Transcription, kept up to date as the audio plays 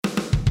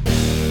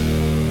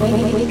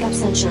Wake up,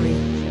 sunshine.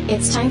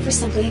 It's time for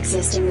Simply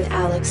Existing with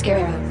Alex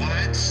Guerrero.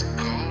 Let's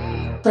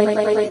go.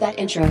 Play that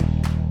intro.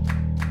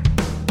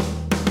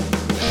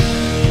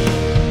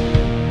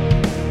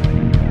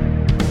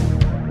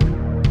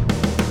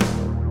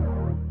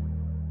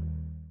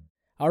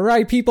 All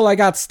right, people, I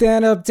got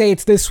stand-up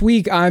dates this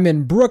week. I'm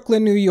in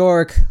Brooklyn, New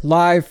York,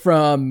 live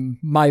from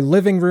my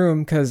living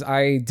room because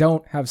I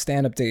don't have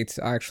stand-up dates.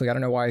 Actually, I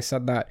don't know why I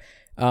said that.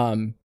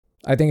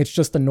 I think it's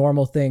just the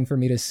normal thing for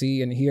me to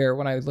see and hear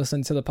when I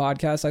listen to the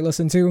podcasts I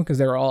listen to because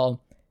they're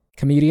all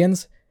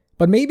comedians.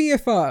 But maybe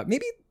if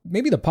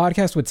maybe the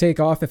podcast would take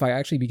off if I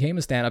actually became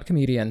a stand-up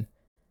comedian.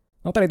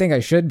 Not that I think I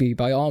should be,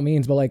 by all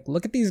means, but like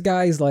look at these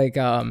guys like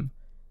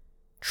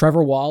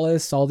Trevor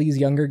Wallace, all these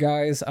younger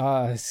guys.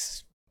 A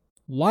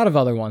lot of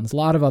other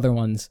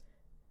ones.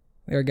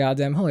 They're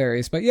goddamn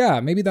hilarious. But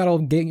yeah, maybe that'll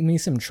get me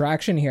some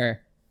traction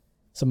here.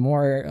 Some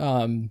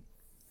more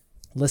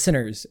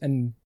listeners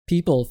and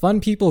fun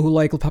people who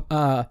like,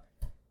 there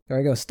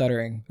I go,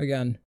 stuttering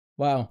again.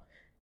 Wow.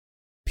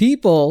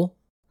 People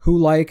who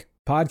like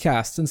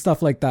podcasts and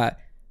stuff like that.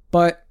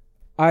 But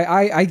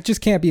I just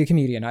can't be a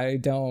comedian. I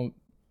don't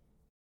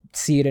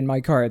see it in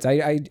my cards.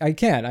 I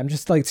can't. I'm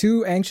just like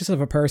too anxious of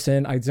a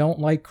person. I don't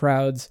like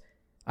crowds.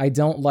 I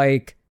don't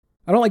like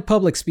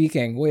public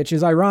speaking, which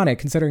is ironic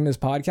considering this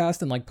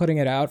podcast and like putting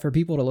it out for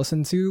people to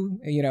listen to,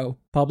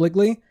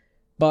 publicly.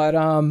 But,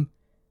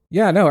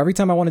 yeah, no, every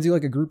time I want to do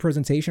like a group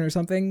presentation or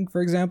something,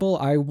 for example,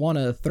 I want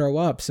to throw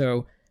up.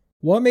 So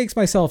what makes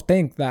myself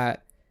think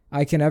that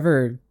I can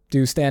ever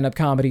do stand-up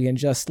comedy and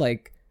just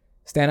like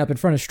stand up in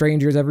front of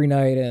strangers every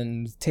night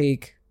and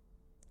take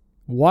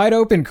wide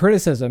open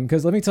criticism?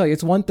 Because let me tell you,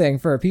 it's one thing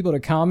for people to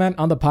comment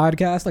on the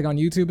podcast, like on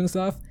YouTube and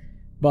stuff,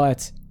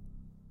 but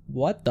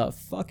what the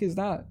fuck is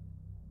that?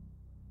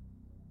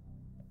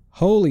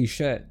 Holy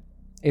shit.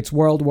 It's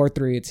World War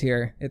III. It's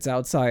here. It's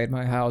outside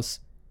my house.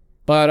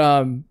 But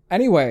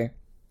anyway,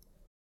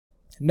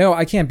 no,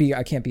 I can't be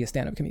a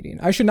stand-up comedian.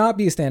 I should not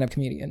be a stand-up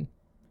comedian.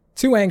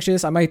 Too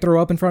anxious. I might throw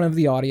up in front of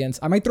the audience.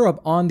 I might throw up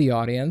on the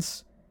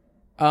audience.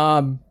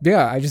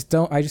 Yeah, I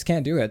just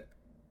can't do it.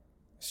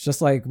 It's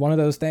just like one of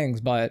those things.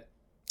 But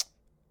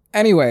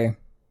anyway,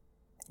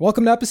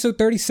 welcome to episode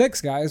 36,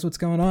 guys. What's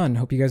going on?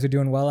 Hope you guys are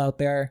doing well out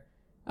there.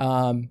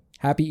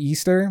 Happy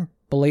Easter,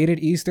 belated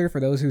Easter for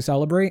those who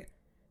celebrate.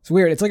 It's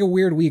weird. It's like a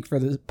weird week for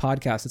the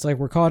podcast. It's like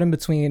we're caught in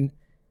between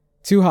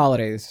two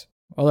holidays,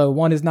 although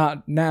one is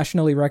not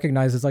nationally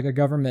recognized as like a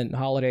government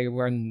holiday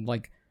when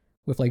like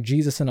with like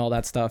Jesus and all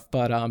that stuff.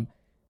 But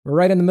we're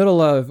right in the middle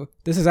of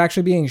this is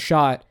actually being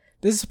shot.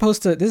 This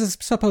is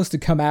supposed to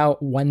come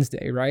out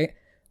Wednesday, right?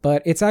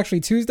 But it's actually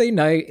Tuesday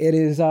night. It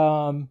is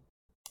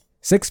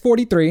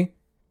 6:43,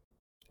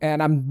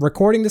 and I'm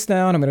recording this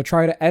now, and I'm gonna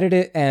try to edit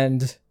it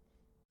and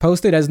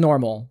post it as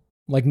normal,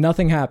 like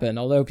nothing happened.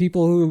 Although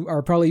people who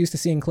are probably used to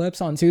seeing clips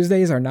on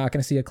Tuesdays are not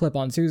gonna see a clip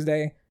on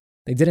Tuesday.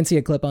 They didn't see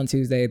a clip on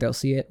Tuesday. They'll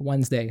see it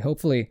Wednesday,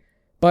 hopefully.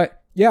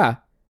 But yeah,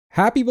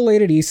 happy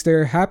belated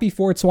Easter. Happy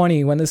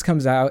 420 when this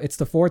comes out. It's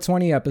the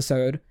 420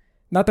 episode.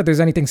 Not that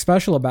there's anything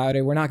special about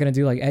it. We're not going to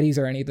do like Eddies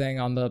or anything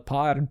on the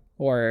pod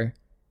or,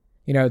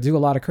 do a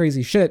lot of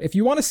crazy shit. If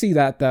you want to see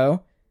that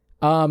though,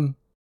 go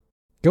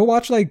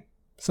watch like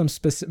some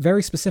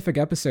very specific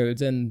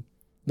episodes in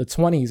the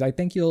 20s. I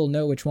think you'll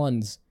know which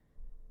ones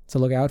to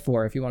look out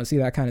for if you want to see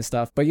that kind of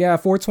stuff. But yeah,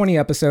 420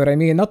 episode. I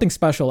mean, nothing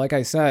special, like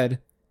I said.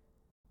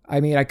 I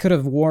mean, I could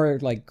have wore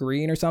like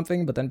green or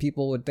something, but then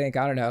people would think,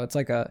 I don't know, it's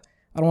like I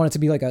don't want it to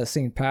be like a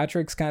St.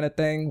 Patrick's kind of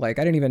thing. Like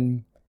I didn't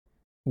even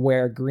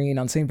wear green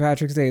on St.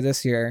 Patrick's Day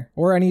this year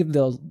or any of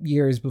the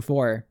years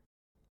before,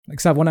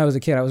 except when I was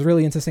a kid. I was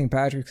really into St.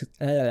 Patrick's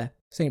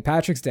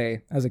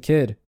Day as a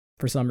kid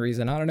for some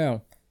reason. I don't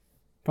know.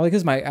 Probably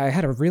because I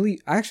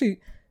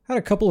actually had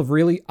a couple of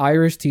really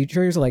Irish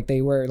teachers. Like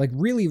they were like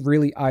really,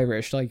 really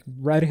Irish, like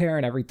red hair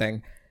and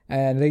everything.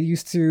 And they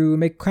used to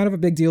make kind of a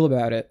big deal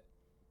about it.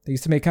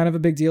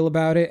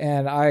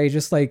 And I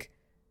just like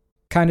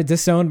kind of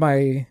disowned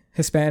my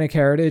Hispanic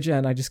heritage,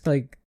 and I just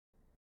like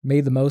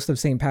made the most of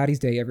St. Patty's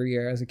Day every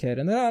year as a kid.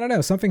 And then I don't know,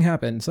 something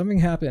happened.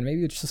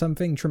 Maybe it's just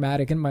something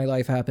traumatic in my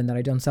life happened that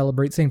I don't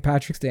celebrate St.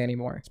 Patrick's Day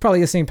anymore. It's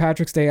probably a St.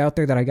 Patrick's Day out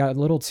there that I got a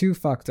little too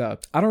fucked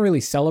up. I don't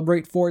really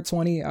celebrate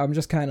 420. I'm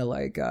just kind of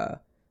like,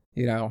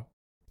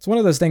 it's one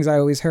of those things I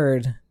always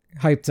heard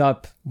hyped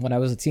up when I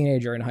was a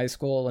teenager in high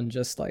school, and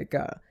just like,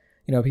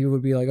 people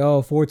would be like,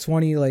 oh,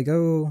 420, like,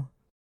 oh,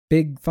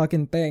 big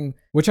fucking thing,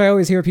 which I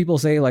always hear people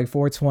say like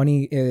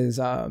 420 is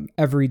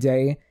every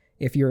day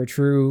if you're a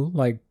true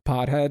like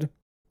pothead.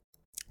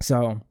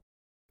 So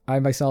I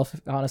myself,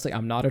 honestly,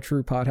 I'm not a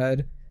true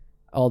pothead,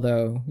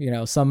 although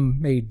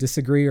some may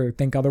disagree or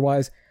think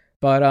otherwise.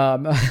 But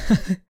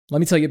let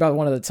me tell you about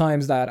one of the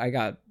times that I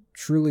got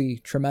truly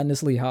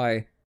tremendously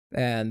high,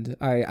 and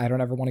I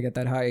don't ever want to get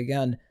that high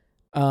again.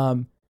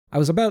 I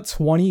was about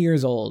 20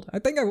 years old.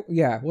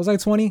 Was I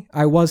 20?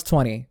 I was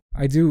 20.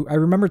 I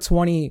remember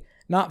 20.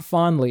 Not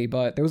fondly,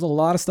 but there was a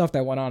lot of stuff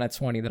that went on at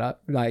 20 that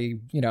I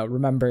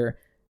remember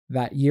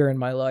that year in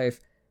my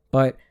life.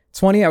 But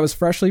 20, I was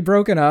freshly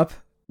broken up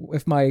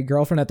with my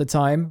girlfriend at the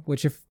time,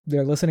 which if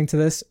they're listening to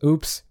this,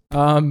 oops.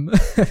 I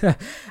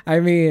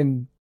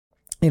mean,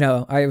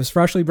 I was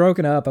freshly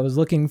broken up. I was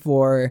looking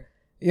for,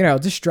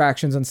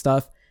 distractions and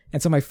stuff.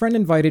 And so my friend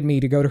invited me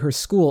to go to her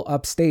school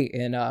upstate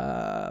in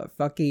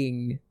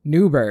fucking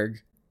Newburgh.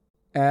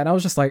 And I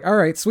was just like, all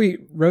right,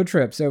 sweet, road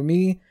trip. So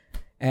me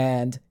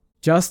and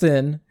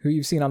Justin, who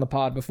you've seen on the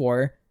pod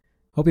before,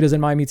 hope he doesn't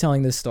mind me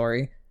telling this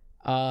story.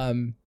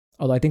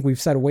 Although I think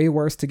we've said way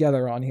worse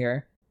together on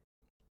here.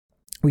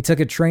 We took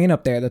a train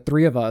up there, the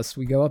three of us.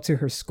 We go up to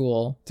her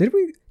school. Did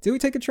we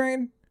take a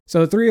train?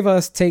 So the three of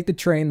us take the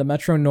train, the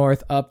Metro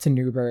North, up to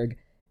Newburgh.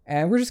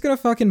 And we're just gonna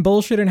fucking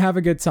bullshit and have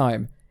a good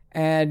time.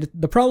 And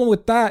the problem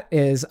with that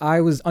is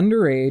I was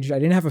underage. I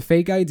didn't have a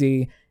fake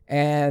ID.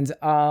 And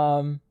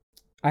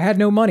I had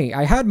no money.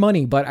 I had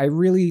money, but I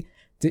really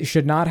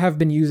should not have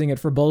been using it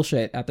for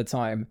bullshit at the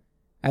time.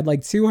 I had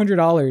like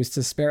 $200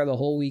 to spare the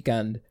whole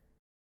weekend.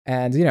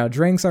 And,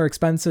 drinks are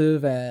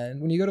expensive.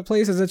 And when you go to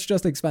places, it's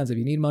just expensive.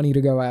 You need money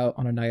to go out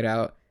on a night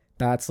out.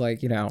 That's like,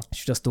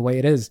 it's just the way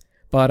it is.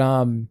 But,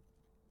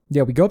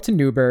 yeah, we go up to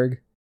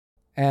Newburgh.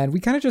 And we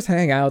kind of just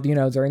hang out,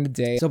 during the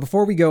day. So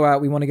before we go out,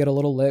 we want to get a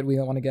little lit. We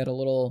want to get a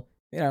little,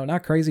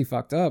 not crazy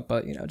fucked up,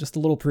 but, just a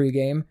little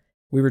pregame.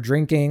 We were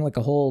drinking like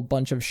a whole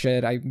bunch of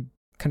shit. I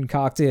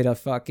concocted a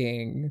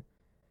fucking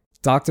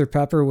Dr.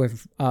 Pepper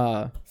with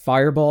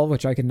Fireball,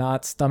 which I could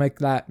not stomach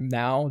that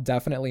now.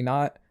 Definitely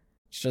not.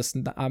 It's just,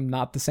 I'm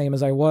not the same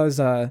as I was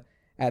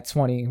at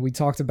 20. We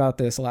talked about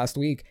this last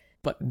week.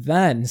 But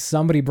then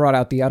somebody brought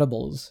out the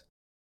edibles.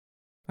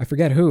 I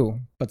forget who,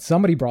 but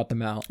somebody brought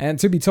them out. And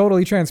to be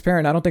totally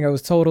transparent, I don't think I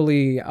was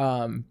totally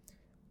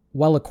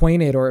well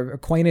acquainted or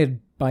acquainted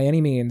by any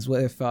means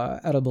with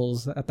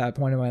edibles at that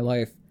point in my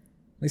life.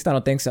 At least I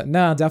don't think so.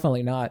 No,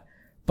 definitely not.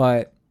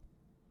 But,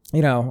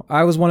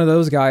 I was one of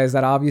those guys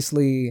that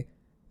obviously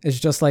is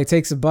just like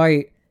takes a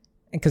bite.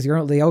 Because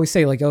they always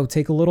say like, oh,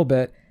 take a little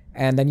bit.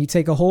 And then you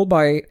take a whole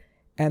bite.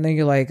 And then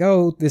you're like,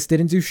 oh, this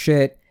didn't do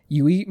shit.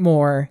 You eat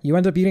more. You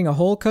end up eating a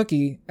whole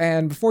cookie.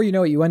 And before you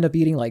know it, you end up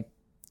eating like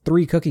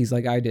 3 cookies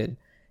like I did.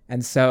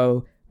 And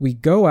so we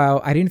go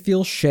out. I didn't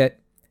feel shit.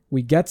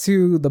 We get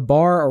to the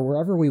bar or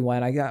wherever we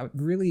went. I got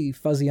really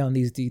fuzzy on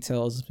these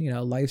details.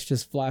 Life's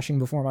just flashing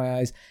before my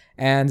eyes.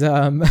 And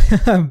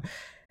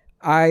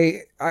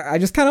I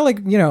just kind of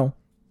like,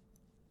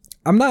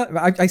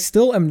 I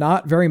still am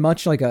not very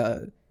much like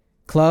a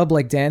club,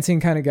 like dancing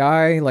kind of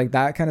guy, like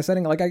that kind of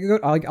setting. Like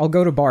I'll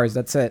go to bars.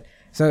 That's it.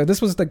 So this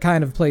was the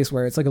kind of place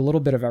where it's like a little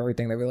bit of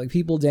everything. There were like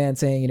people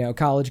dancing,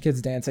 college kids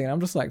dancing. And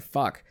I'm just like,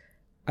 fuck.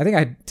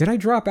 Did I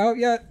drop out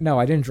yet? No,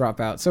 I didn't drop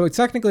out. So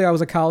technically I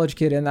was a college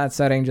kid in that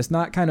setting, just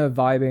not kind of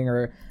vibing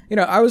or,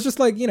 I was just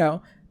like,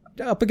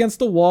 up against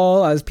the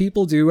wall as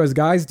people do, as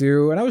guys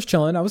do. And I was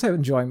chilling. I was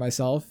enjoying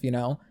myself,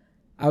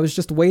 I was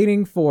just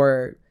waiting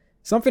for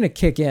something to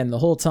kick in the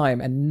whole time.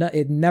 And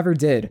it never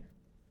did.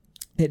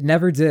 It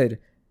never did.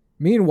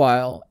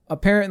 Meanwhile,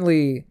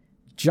 apparently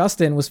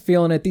Justin was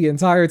feeling it the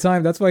entire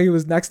time. That's why he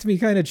was next to me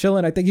kind of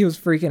chilling. I think he was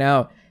freaking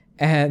out.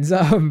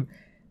 And,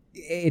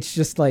 it's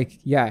just like,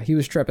 yeah, he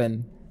was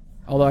tripping.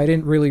 Although I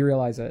didn't really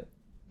realize it.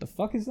 The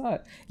fuck is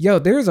that? Yo,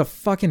 there's a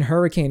fucking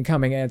hurricane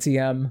coming, Auntie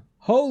M.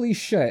 Holy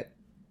shit.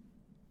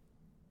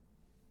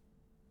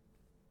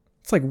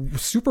 It's like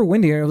super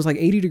windy and it was like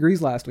 80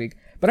 degrees last week.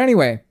 But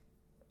anyway,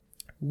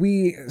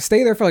 we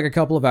stay there for like a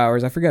couple of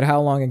hours. I forget how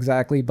long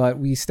exactly, but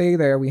we stay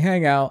there, we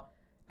hang out,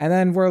 and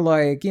then we're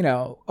like,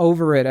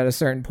 over it at a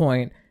certain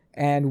point,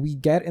 and we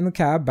get in the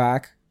cab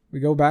back. We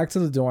go back to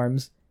the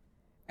dorms.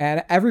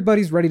 And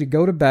everybody's ready to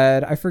go to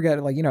bed. I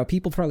forget, like,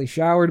 people probably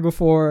showered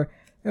before.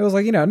 It was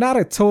like, not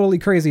a totally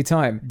crazy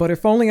time. But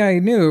if only I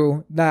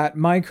knew that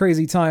my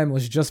crazy time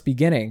was just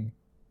beginning.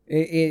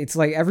 It's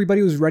like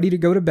everybody was ready to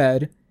go to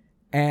bed.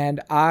 And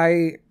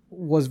I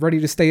was ready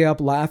to stay up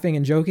laughing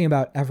and joking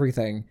about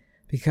everything.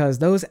 Because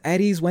those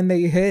eddies, when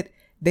they hit,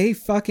 they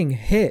fucking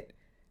hit.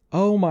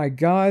 Oh my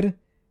God.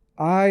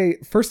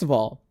 First of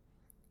all,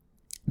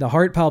 the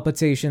heart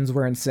palpitations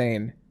were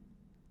insane.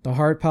 The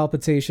heart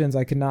palpitations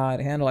I could not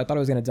handle. I thought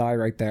I was going to die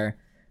right there.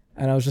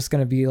 And I was just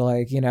going to be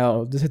like,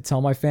 just tell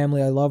my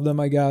family I love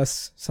them, I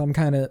guess.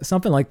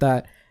 Something like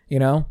that,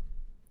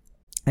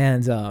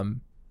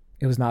 And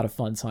it was not a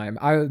fun time.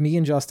 Me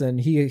and Justin,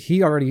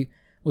 he already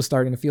was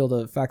starting to feel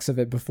the effects of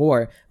it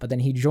before. But then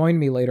he joined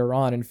me later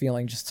on and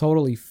feeling just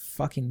totally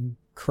fucking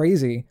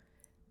crazy.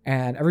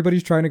 And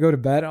everybody's trying to go to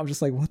bed. I'm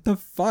just like, what the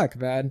fuck,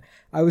 man?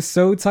 I was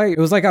so tight. It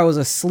was like I was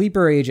a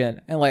sleeper agent.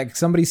 And like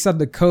somebody said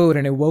the code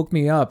and it woke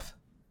me up.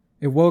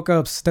 It woke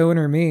up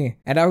stoner me.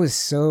 And I was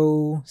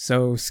so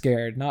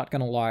scared. Not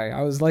gonna lie.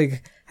 I was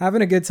like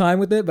having a good time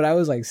with it, but I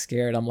was like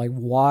scared. I'm like,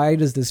 why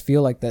does this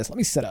feel like this? Let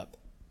me sit up.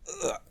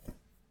 Ugh.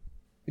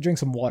 I drink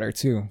some water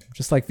too.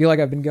 Just like feel like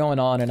I've been going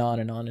on and on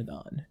and on and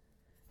on.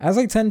 As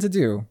I tend to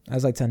do.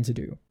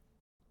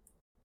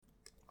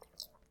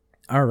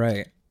 All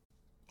right.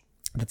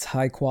 That's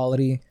high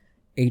quality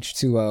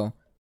H2O.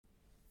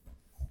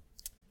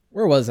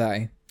 Where was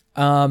I?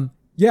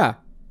 Yeah.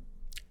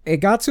 It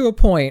got to a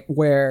point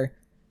where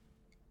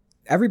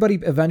everybody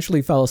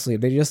eventually fell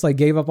asleep. They just like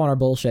gave up on our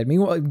bullshit.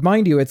 Meanwhile,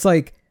 mind you, it's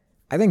like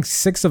I think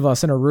 6 of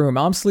us in a room.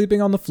 I'm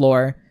sleeping on the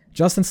floor,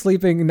 Justin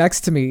sleeping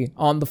next to me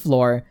on the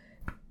floor,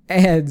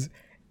 and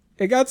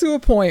it got to a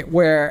point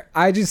where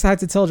I just had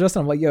to tell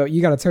Justin, I'm like, yo,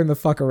 you gotta turn the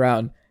fuck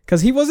around.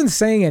 Because he wasn't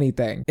saying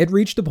anything. It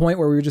reached a point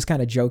where we were just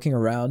kind of joking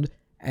around,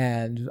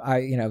 and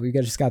we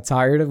just got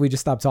tired of, we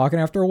just stopped talking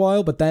after a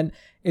while. But then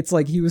it's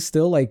like he was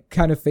still like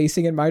kind of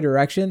facing in my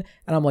direction,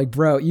 and I'm like,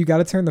 bro, you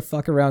gotta turn the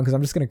fuck around because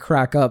I'm just gonna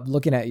crack up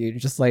looking at you.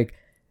 Just like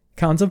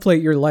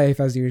contemplate your life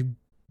as you're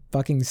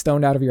fucking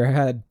stoned out of your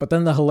head. But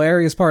then the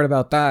hilarious part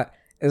about that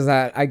is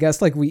that I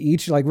guess like we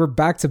each, like, we're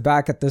back to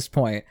back at this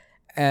point,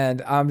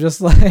 and I'm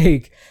just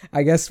like,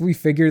 I guess we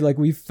figured like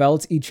we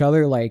felt each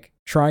other like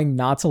trying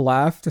not to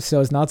laugh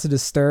so as not to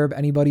disturb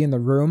anybody in the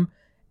room,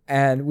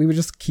 and we would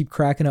just keep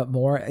cracking up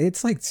more.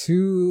 It's like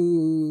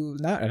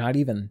not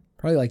even,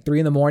 probably like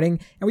 3 a.m, and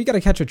we got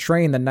to catch a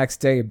train the next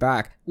day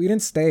back. We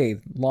didn't stay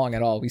long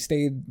at all. We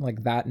stayed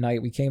like that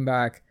night. We came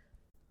back.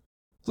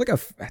 It was like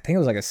I think it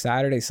was like a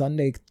Saturday,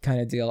 Sunday kind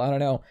of deal. I don't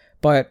know.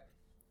 But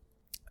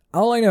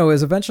all I know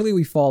is eventually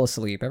we fall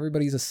asleep.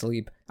 Everybody's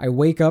asleep. I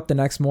wake up the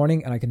next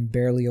morning and I can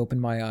barely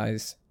open my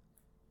eyes.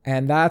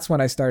 And that's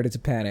when I started to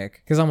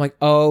panic. Because I'm like,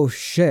 oh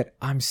shit,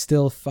 I'm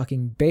still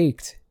fucking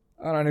baked.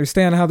 I don't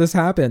understand how this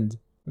happened.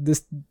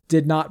 This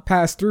did not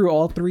pass through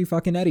all 3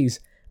 fucking eddies.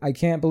 I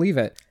can't believe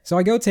it. So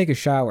I go take a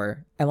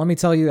shower. And let me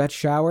tell you, that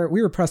shower,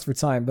 we were pressed for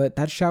time, but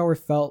that shower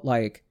felt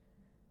like,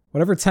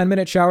 whatever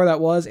 10-minute shower that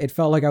was, it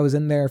felt like I was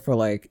in there for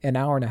like an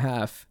hour and a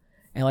half.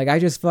 And like I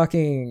just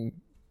fucking,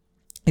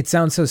 it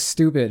sounds so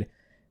stupid,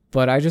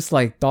 but I just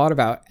like thought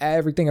about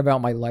everything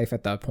about my life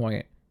at that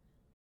point.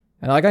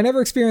 And like I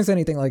never experienced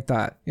anything like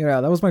that.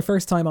 Yeah, that was my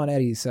first time on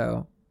Eddie,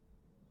 so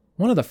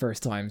one of the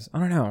first times. I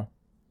don't know.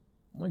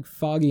 I'm like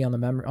foggy on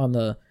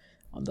the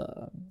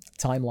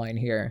timeline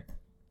here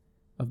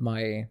of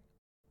my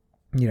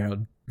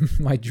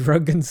my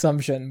drug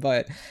consumption,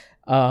 but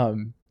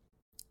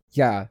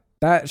yeah,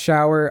 that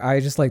shower, I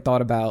just like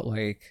thought about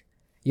like,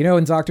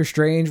 in Doctor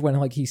Strange when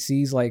like he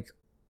sees like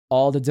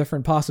all the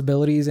different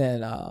possibilities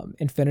in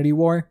Infinity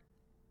War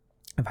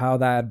of how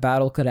that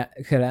battle could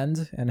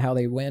end and how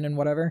they win and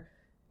whatever.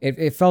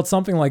 It felt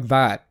something like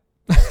that.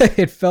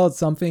 It felt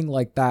something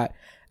like that.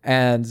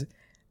 And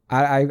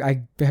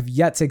I have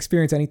yet to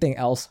experience anything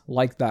else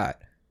like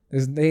that.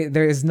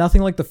 There is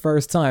nothing like the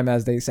first time,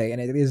 as they say,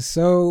 and it is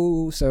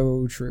so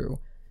true.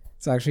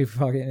 It's actually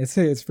fucking,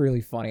 it's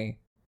really funny.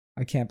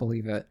 I can't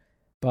believe it.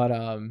 But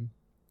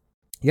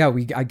yeah,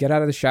 I get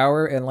out of the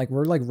shower and like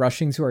we're like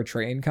rushing to our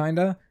train,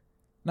 kinda.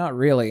 Not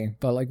really,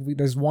 but like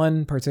there's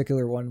one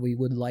particular one we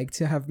would like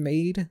to have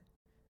made,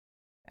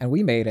 and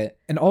we made it.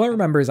 And all I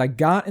remember is I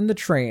got in the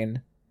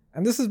train,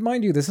 and this is,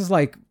 mind you, this is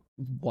like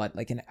what,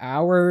 like an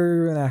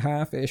hour and a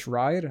half-ish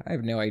ride? I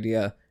have no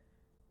idea.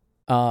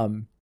 I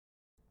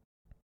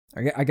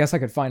guess I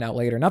could find out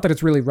later. Not that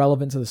it's really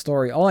relevant to the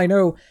story. All I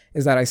know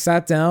is that I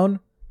sat down,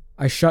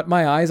 I shut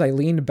my eyes, I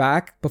leaned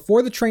back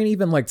before the train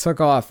even like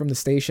took off from the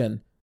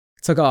station.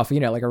 Took off,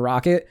 like a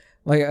rocket.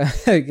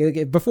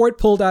 Like before it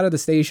pulled out of the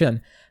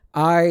station,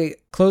 I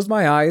closed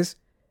my eyes,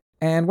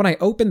 and when I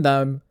opened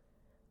them,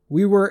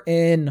 we were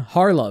in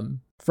Harlem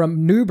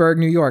from Newburgh,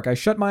 New York. I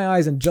shut my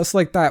eyes, and just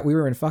like that, we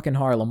were in fucking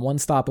Harlem, one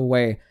stop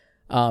away,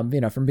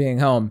 from being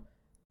home.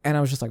 And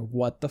I was just like,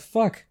 what the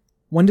fuck?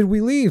 When did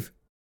we leave?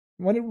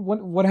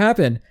 What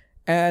happened?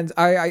 And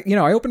I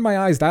opened my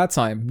eyes that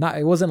time.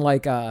 It wasn't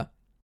like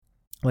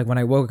when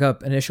I woke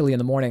up initially in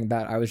the morning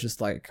that I was just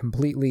like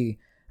completely,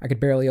 I could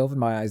barely open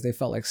my eyes. They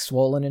felt like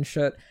swollen and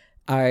shit.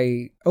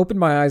 I opened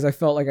my eyes. I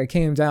felt like I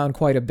came down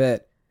quite a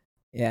bit.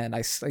 And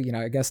I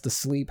guess the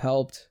sleep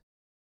helped.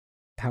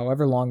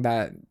 However long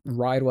that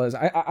ride was.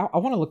 I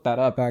want to look that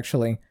up,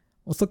 actually.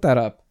 Let's look that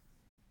up.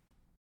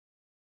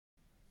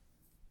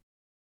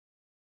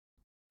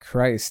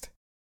 Christ.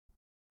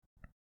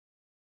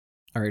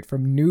 All right,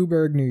 from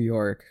Newburgh, New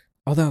York.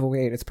 Although,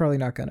 wait, it's probably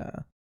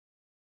gonna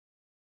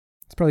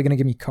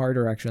give me car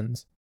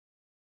directions.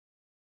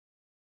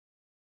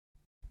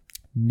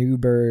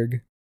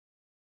 Newburgh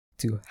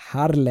to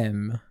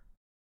Haarlem.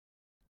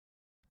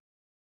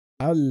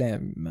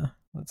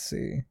 Let's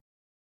see.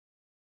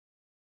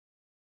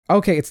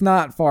 Okay, it's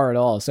not far at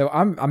all. So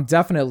I'm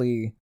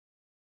definitely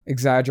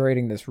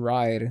exaggerating this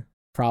ride,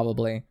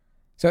 probably.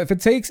 So if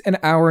it takes an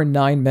hour and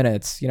 9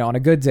 minutes, on a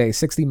good day,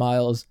 60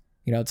 miles,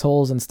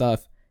 tolls and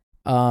stuff,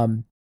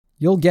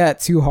 you'll get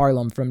to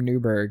Harlem from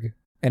Newburgh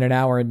in an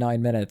hour and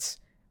 9 minutes.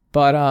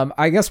 But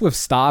I guess with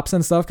stops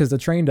and stuff, because the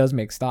train does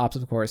make stops,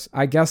 of course,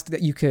 I guess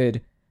that you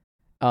could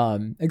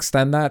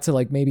extend that to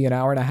like maybe an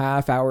hour and a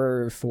half,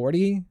 hour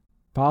 40,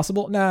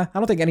 possible. Nah, I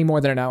don't think any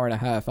more than an hour and a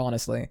half,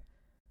 honestly.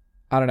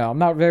 I don't know. I'm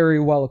not very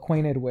well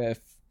acquainted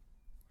with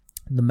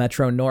the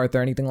Metro North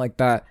or anything like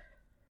that.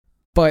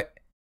 But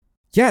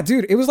yeah,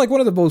 dude, it was like one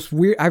of the most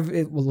weird.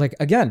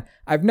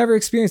 I've never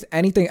experienced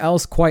anything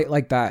else quite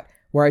like that,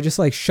 where I just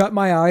like shut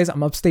my eyes.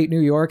 I'm upstate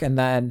New York, and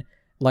then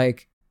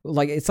like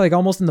it's like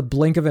almost in the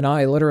blink of an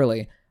eye,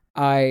 literally,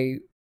 I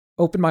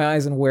open my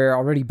eyes and we're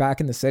already back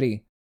in the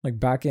city, like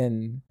back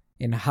in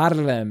in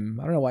Harlem.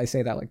 I don't know why I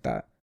say that like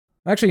that.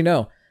 Actually,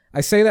 no.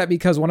 I say that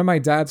because one of my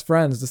dad's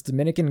friends, this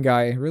Dominican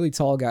guy, really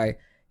tall guy,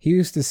 he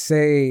used to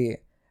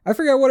say, I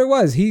forget what it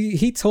was.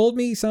 He told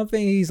me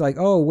something. He's like,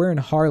 oh, we're in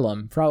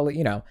Harlem.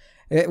 Probably,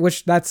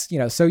 which that's,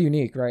 so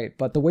unique, right?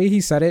 But the way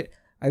he said it,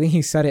 I think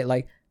he said it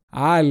like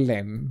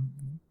Harlem,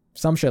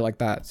 some shit like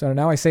that. So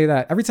now I say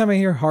that every time I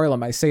hear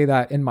Harlem, I say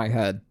that in my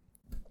head.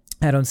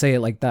 I don't say it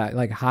like that,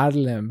 like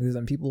Harlem, because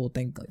then people will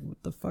think like,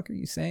 what the fuck are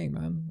you saying,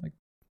 man? Like,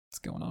 what's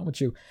going on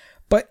with you?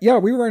 But yeah,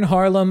 we were in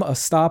Harlem, a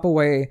stop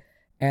away,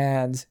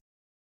 and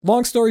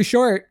long story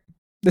short,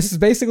 this is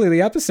basically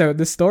the episode,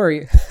 this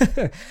story.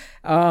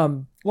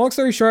 Long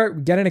story short,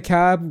 we get in a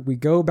cab, we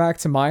go back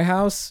to my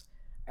house,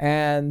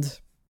 and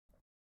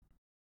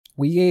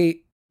we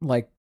ate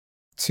like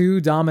 2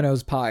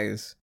 Domino's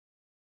pies.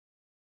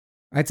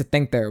 I had to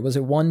think there. Was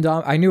it one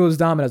I knew it was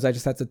Domino's. I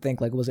just had to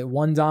think, like, was it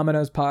 1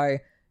 Domino's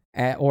pie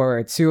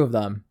or 2 of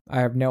them?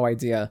 I have no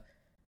idea.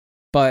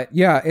 But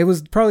yeah, it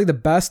was probably the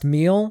best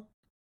meal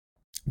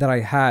that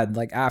I had,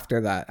 like,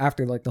 after that,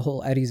 after like the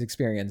whole Eddie's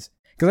experience.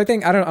 Because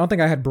I don't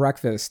think I had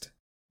breakfast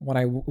when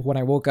I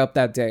woke up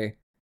that day.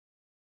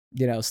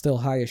 Still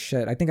high as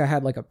shit. I think I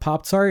had like a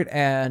Pop-Tart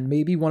and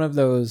maybe one of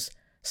those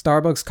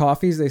Starbucks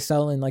coffees they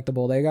sell in like the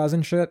bodegas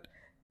and shit.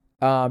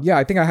 Yeah,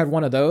 I think I had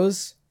one of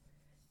those,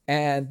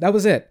 and that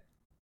was it.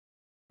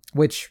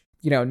 Which,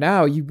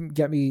 now you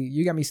get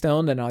me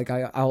stoned, and like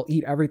I'll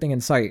eat everything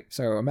in sight.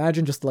 So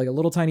imagine just like a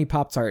little tiny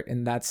Pop-Tart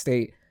in that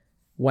state,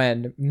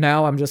 when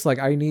now I'm just like,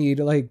 I need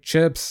like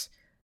chips,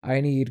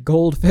 I need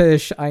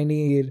goldfish, I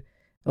need.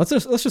 Let's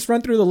just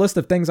run through the list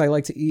of things I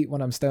like to eat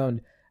when I'm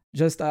stoned.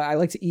 Just I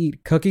like to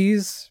eat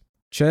cookies,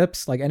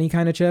 chips, like any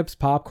kind of chips,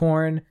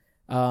 popcorn,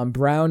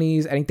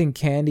 brownies, anything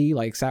candy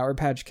like Sour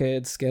Patch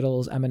Kids,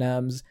 Skittles,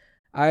 M&Ms.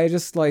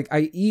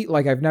 I eat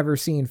like I've never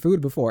seen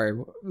food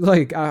before.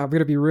 Like, I'm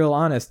gonna be real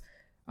honest.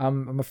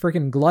 I'm a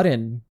freaking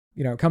glutton,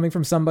 coming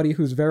from somebody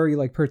who's very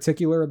like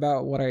particular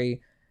about what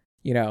I,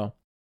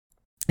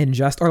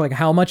 ingest, or like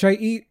how much I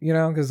eat,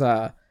 because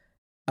I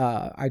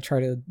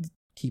try to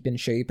keep in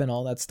shape and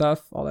all that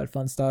stuff, all that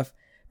fun stuff.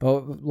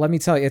 But let me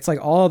tell you, it's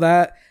like all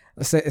that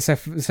se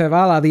va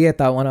la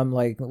dieta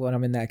when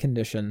I'm in that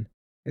condition.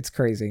 It's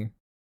crazy.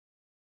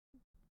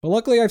 But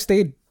luckily I've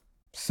stayed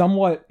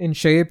somewhat in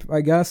shape,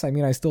 I guess. I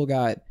mean, I still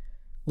got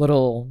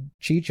little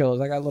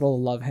chichos. I got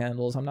little love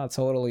handles. I'm not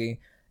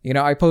totally, when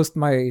I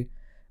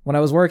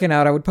was working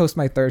out, I would post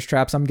my thirst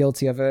traps. I'm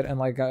guilty of it. And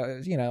like,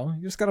 you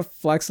just got to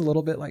flex a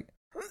little bit, like,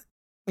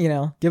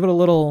 give it a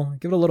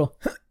little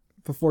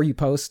before you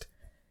post.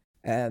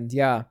 And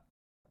yeah,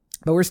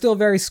 but we're still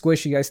very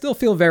squishy. I still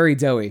feel very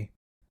doughy.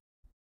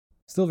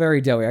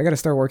 I got to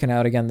start working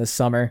out again this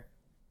summer.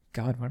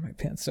 God, why are my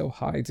pants so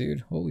high,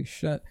 dude? Holy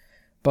shit.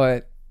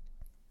 But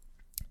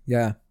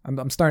yeah,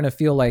 I'm starting to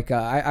feel like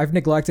I've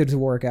neglected to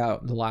work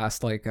out the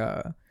last like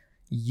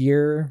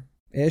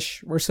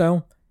year-ish or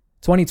so.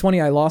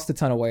 2020, I lost a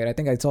ton of weight. I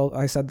think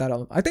I said that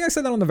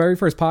on the very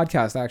first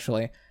podcast,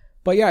 actually.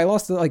 But yeah, I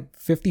lost like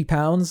 50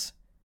 pounds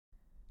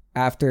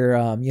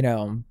after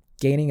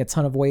gaining a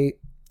ton of weight,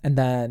 and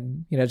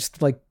then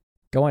just like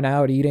going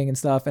out eating and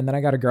stuff. And then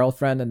I got a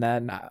girlfriend, and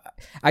then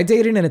I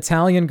dated an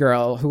Italian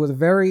girl who was a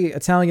very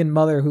Italian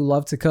mother who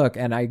loved to cook,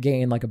 and I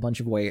gained like a bunch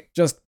of weight.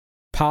 Just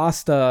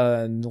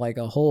pasta and like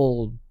a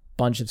whole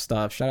bunch of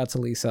stuff. Shout out to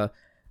Lisa.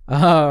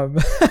 Oh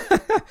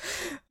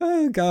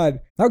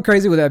god, how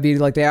crazy would that be?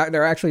 Like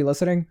they're actually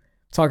listening,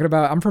 talking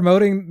about, I'm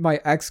promoting my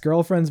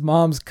ex-girlfriend's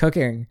mom's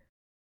cooking,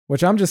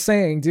 which I'm just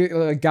saying,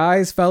 dude,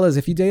 guys, fellas,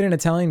 if you date an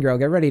Italian girl,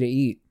 get ready to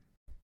eat.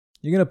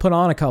 You're gonna put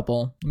on a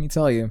couple, let me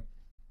tell you.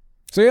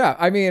 So yeah,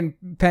 I mean,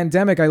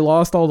 pandemic, I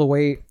lost all the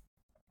weight.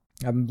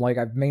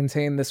 I've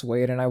maintained this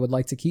weight, and I would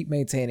like to keep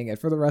maintaining it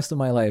for the rest of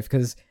my life,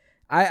 because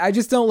I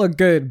just don't look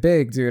good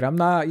big, dude. I'm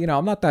not,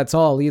 I'm not that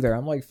tall either.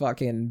 I'm like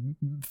fucking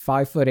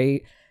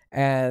 5'8",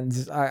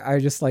 and I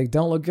just like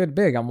don't look good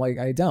big. I'm like,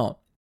 I don't.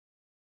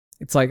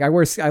 It's like I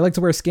like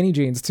to wear skinny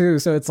jeans too,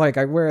 so it's like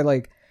I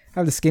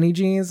have the skinny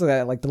jeans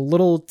that like the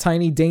little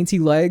tiny dainty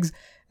legs,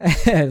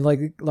 and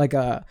like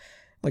a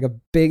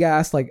big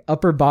ass like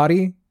upper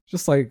body.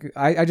 Just like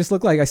I just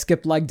look like I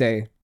skipped leg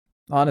day.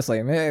 Honestly,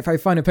 I mean, if I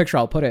find a picture,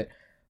 I'll put it.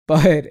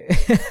 But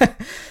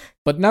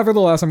but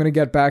nevertheless, I'm gonna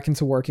get back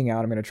into working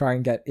out. I'm gonna try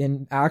and get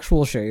in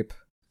actual shape.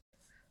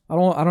 I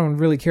don't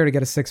really care to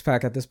get a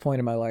 6-pack at this point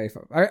in my life.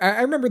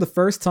 I remember the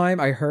first time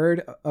I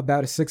heard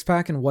about a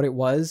 6-pack and what it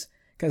was,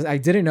 because I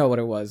didn't know what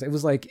it was. It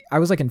was like I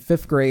was like in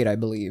 5th grade, I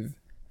believe.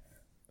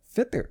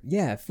 4th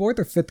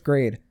or 5th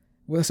grade.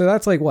 So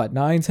that's like what,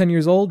 9-10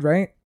 years old,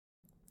 right?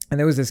 And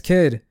there was this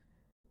kid,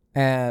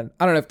 and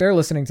I don't know if they're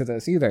listening to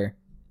this either.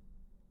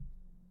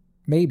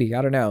 Maybe,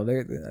 I don't know.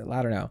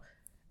 I don't know.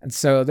 And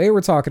so they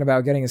were talking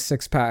about getting a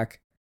 6-pack,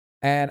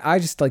 and I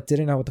just like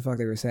didn't know what the fuck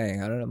they were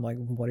saying. I'm like,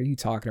 what are you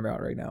talking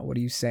about right now? What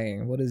are you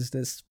saying? What is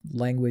this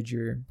language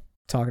you're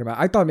talking about?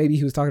 I thought maybe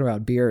he was talking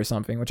about beer or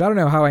something, which I don't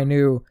know how I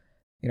knew.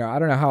 I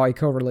don't know how I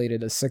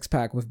correlated a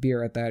 6-pack with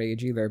beer at that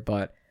age either.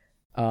 But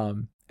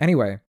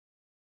anyway,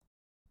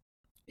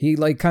 He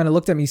like kind of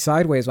looked at me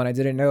sideways when I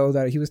didn't know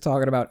that he was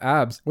talking about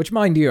abs, which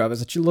mind you, I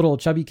was a little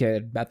chubby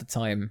kid at the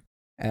time.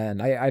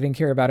 And I didn't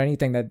care about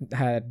anything that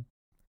had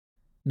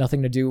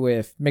nothing to do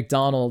with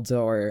McDonald's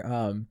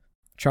or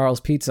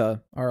Charles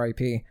Pizza,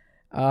 R.I.P.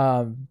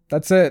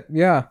 That's it.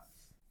 Yeah.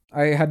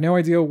 I had no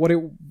idea what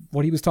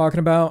he was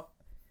talking about.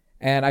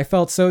 And I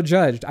felt so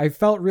judged. I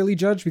felt really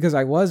judged because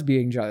I was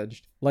being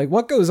judged. Like,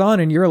 what goes on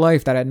in your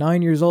life that at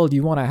 9 years old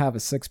you want to have a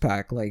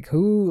six-pack? Like,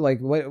 who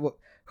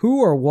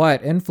or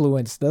what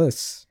influenced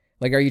this?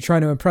 Like, are you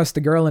trying to impress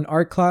the girl in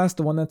art class,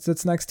 the one that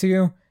sits next to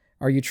you?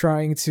 Are you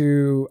trying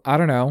to, I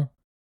don't know,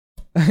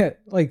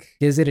 like,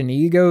 is it an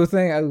ego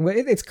thing?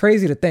 It's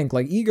crazy to think.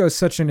 Like, ego is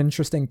such an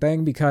interesting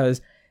thing because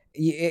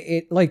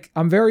like,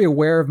 I'm very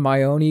aware of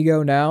my own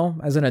ego now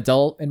as an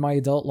adult in my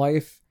adult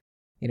life.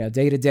 You know,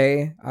 day to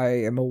day, I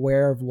am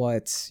aware of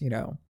what, you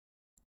know,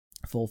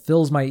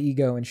 fulfills my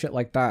ego and shit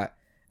like that.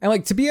 And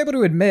like, to be able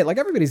to admit, like,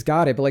 everybody's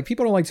got it, but like,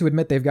 people don't like to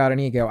admit they've got an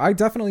ego. I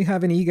definitely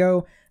have an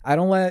ego. I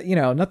don't let, you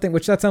know, nothing,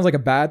 which that sounds like a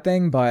bad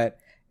thing, but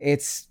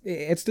it's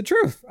the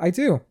truth. I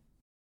do.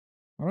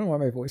 I don't know why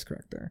my voice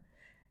cracked there.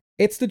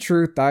 It's the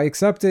truth. I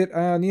accept it.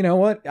 And you know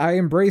what? I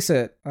embrace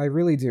it. I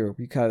really do,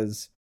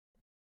 because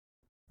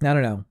I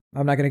don't know.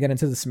 I'm not going to get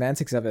into the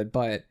semantics of it,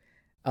 but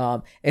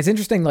it's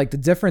interesting, like, the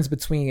difference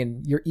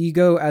between your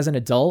ego as an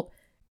adult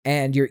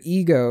and your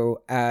ego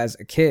as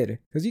a kid.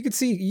 Because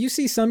you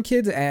see some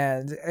kids,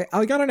 and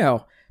I don't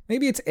know,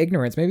 maybe it's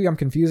ignorance. Maybe I'm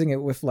confusing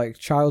it with like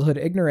childhood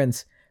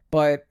ignorance,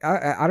 but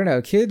I don't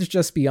know. Kids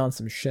just be on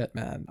some shit,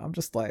 man. I'm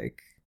just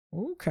like,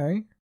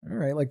 okay, all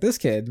right. Like this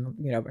kid,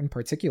 you know, in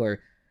particular,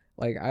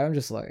 like, I'm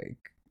just like,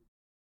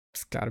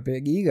 it's got a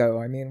big ego.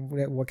 I mean,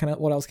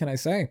 what else can I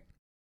say?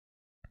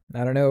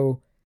 I don't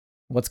know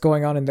what's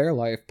going on in their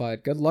life,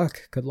 but good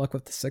luck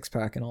with the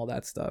six-pack and all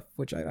that stuff,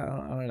 which I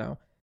don't know.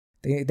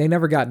 They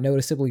never got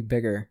noticeably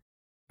bigger.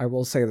 I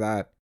will say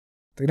that.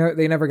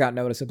 They never got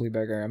noticeably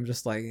bigger. I'm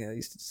just like, yeah,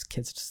 these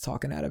kids just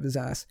talking out of his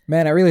ass.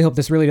 Man, I really hope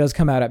this really does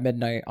come out at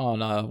midnight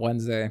on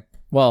Wednesday.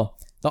 Well,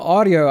 the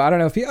audio, I don't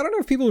know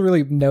if people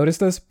really notice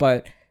this,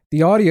 but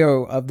the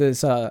audio of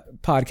this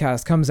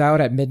podcast comes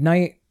out at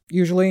midnight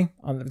usually,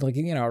 on, like,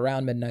 you know,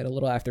 around midnight, a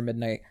little after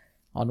midnight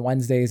on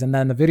Wednesdays, and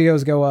then the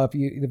videos go up.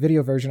 The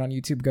video version on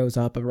YouTube goes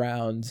up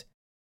around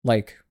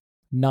like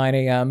 9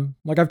 a.m.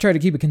 Like, I've tried to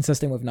keep it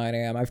consistent with 9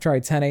 a.m. I've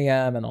tried 10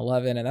 a.m. and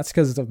 11, and that's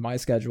because of my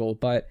schedule.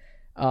 But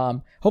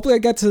hopefully I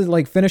get to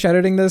like finish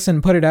editing this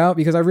and put it out,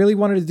 because I really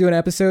wanted to do an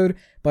episode,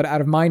 but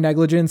out of my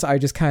negligence, I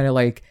just kind of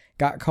like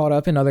got caught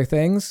up in other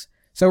things.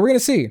 So we're gonna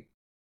see.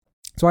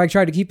 So I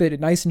tried to keep it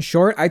nice and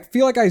short. I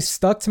feel like I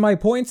stuck to my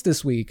points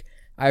this week.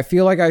 I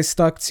feel like I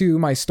stuck to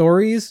my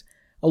stories.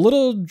 A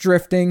little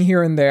drifting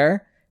here and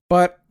there,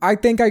 but I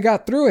think I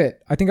got through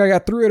it. I think I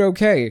got through it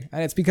okay.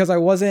 And it's because I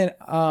wasn't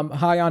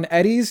high on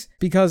Eddies,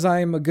 because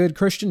I'm a good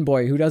Christian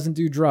boy who doesn't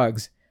do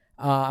drugs.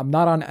 I'm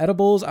not on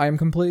edibles. I'm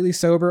completely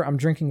sober. I'm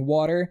drinking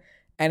water.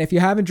 And if you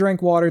haven't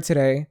drank water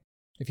today,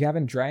 if you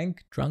haven't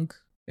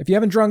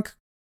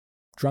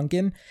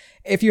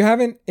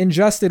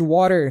ingested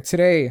water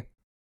today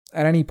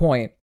at any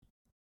point,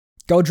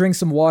 go drink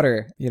some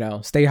water, you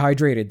know, stay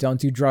hydrated, don't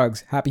do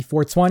drugs. Happy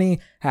 420,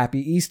 happy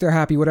Easter,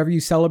 happy whatever you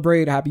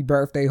celebrate, happy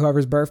birthday,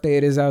 whoever's birthday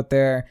it is out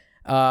there.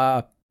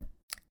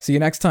 See you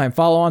next time.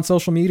 Follow on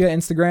social media,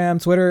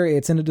 Instagram, Twitter,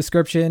 it's in the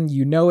description.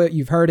 You know it,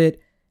 you've heard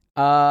it.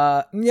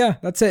 Yeah,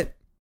 that's it.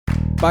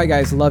 Bye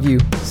guys, love you.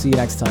 See you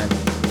next time.